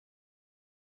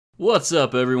What's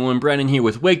up everyone, Brandon here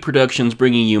with Wake Productions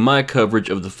bringing you my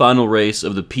coverage of the final race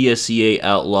of the PSCA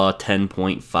Outlaw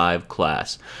 10.5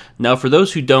 class. Now for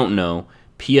those who don't know,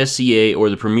 PSCA, or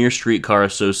the Premier Streetcar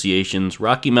Association's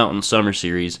Rocky Mountain Summer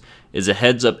Series, is a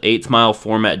heads-up 8th mile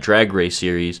format drag race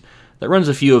series that runs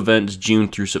a few events June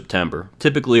through September,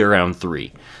 typically around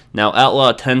 3. Now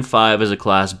Outlaw 10.5 is a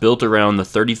class built around the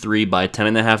 33 by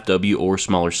 10.5W or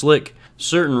smaller slick.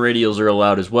 Certain radials are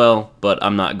allowed as well, but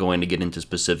I'm not going to get into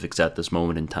specifics at this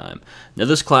moment in time. Now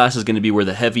this class is going to be where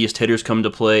the heaviest hitters come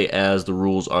to play, as the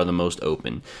rules are the most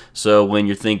open. So when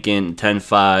you're thinking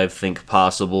 10.5, think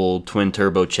possible, twin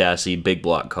turbo chassis, big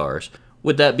block cars.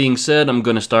 With that being said, I'm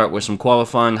going to start with some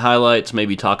qualifying highlights,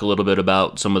 maybe talk a little bit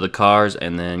about some of the cars,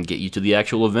 and then get you to the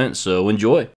actual event, so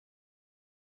enjoy!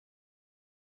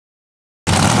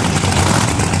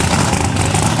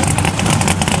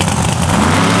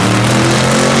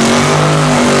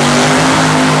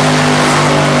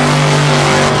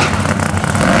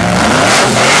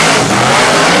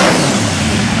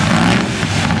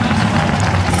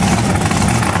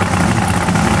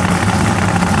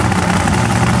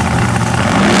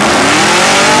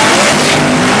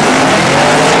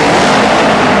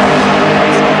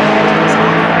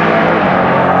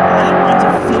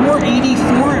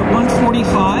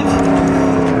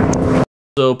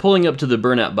 So pulling up to the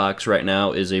burnout box right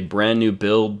now is a brand new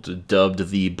build dubbed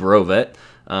the Brovet.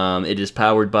 It is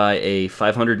powered by a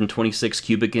 526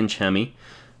 cubic inch Hemi.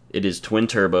 It is twin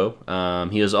turbo.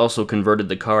 He has also converted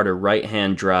the car to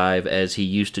right-hand drive, as he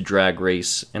used to drag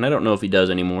race, and I don't know if he does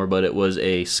anymore, but it was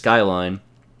a Skyline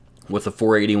with a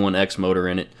 481X motor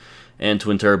in it and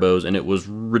twin turbos, and it was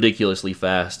ridiculously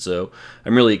fast. So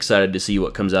I'm really excited to see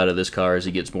what comes out of this car as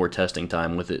he gets more testing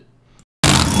time with it.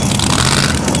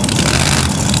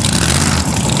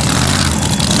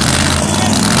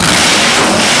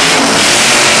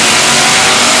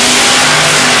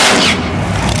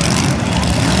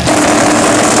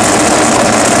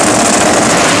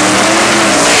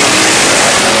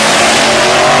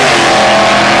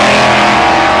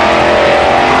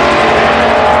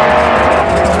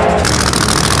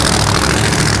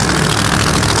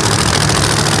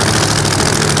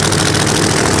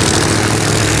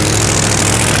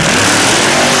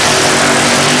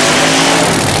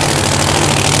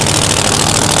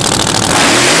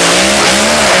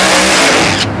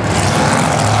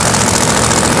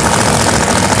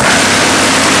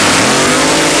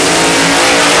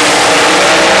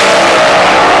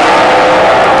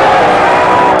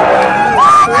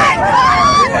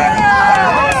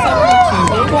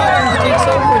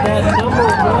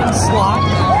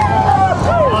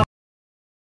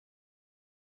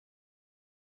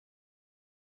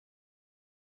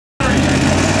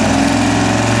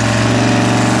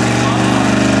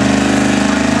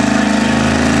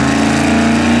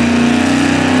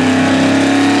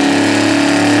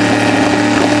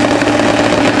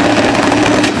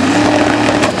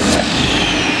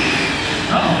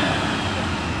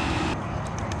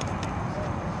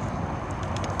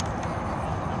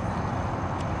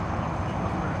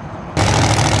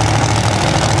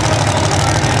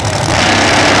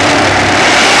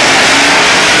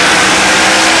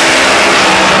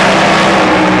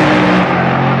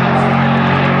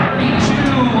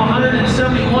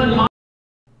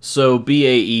 So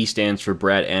BAE stands for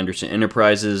Brad Anderson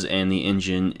Enterprises, and the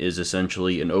engine is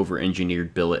essentially an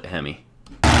over-engineered billet Hemi.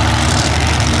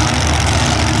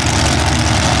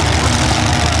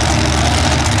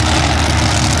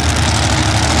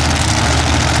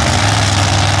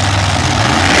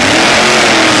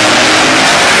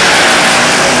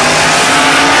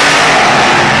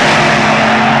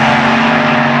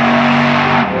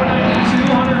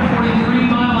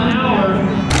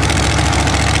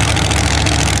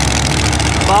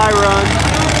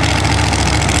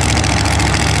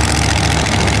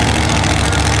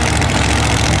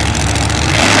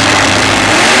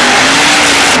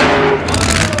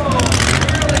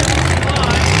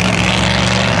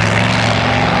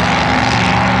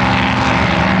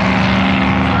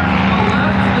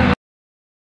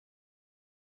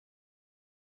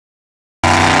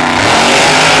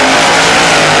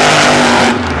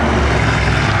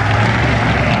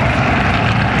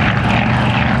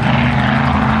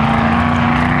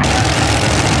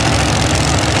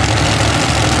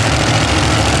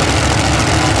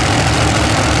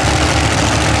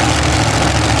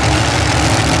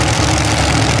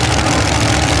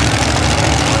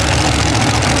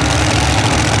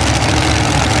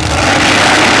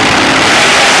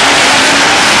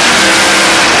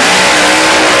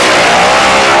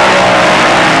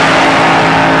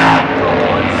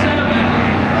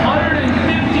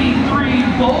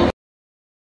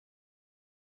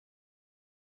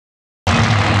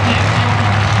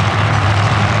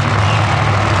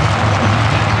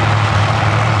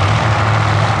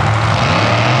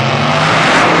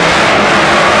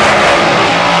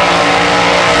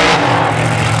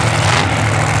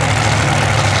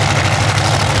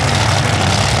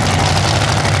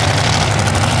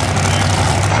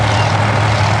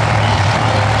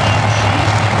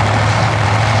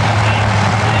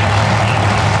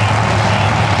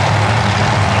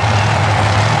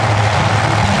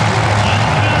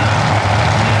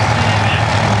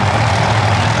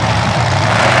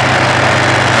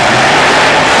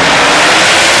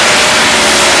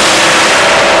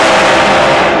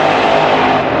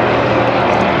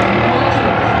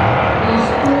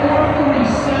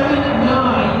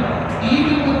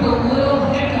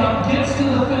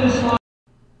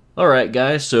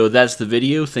 Alright guys, so that's the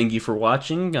video. Thank you for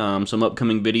watching. Some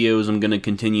upcoming videos, I'm going to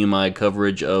continue my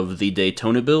coverage of the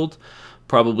Daytona build.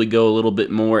 Probably go a little bit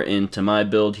more into my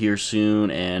build here soon.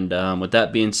 And with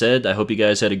that being said, I hope you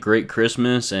guys had a great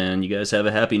Christmas and you guys have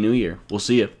a happy New Year. We'll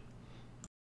see you.